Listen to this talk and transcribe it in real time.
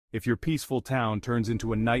If your peaceful town turns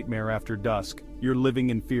into a nightmare after dusk, you're living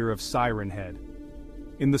in fear of Siren Head.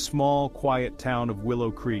 In the small, quiet town of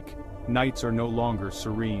Willow Creek, nights are no longer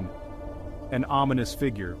serene. An ominous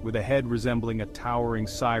figure, with a head resembling a towering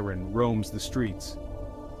siren, roams the streets.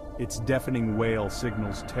 Its deafening wail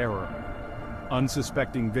signals terror.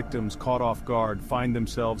 Unsuspecting victims caught off guard find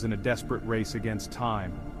themselves in a desperate race against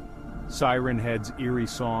time. Siren Head's eerie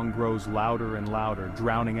song grows louder and louder,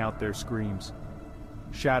 drowning out their screams.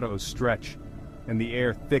 Shadows stretch, and the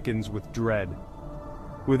air thickens with dread.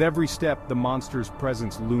 With every step, the monster's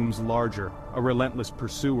presence looms larger, a relentless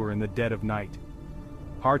pursuer in the dead of night.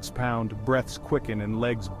 Hearts pound, breaths quicken, and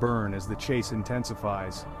legs burn as the chase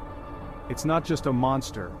intensifies. It's not just a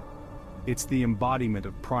monster, it's the embodiment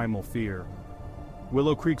of primal fear.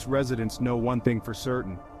 Willow Creek's residents know one thing for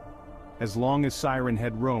certain. As long as Siren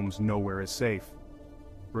Head roams, nowhere is safe.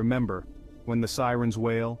 Remember, when the sirens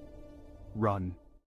wail, run.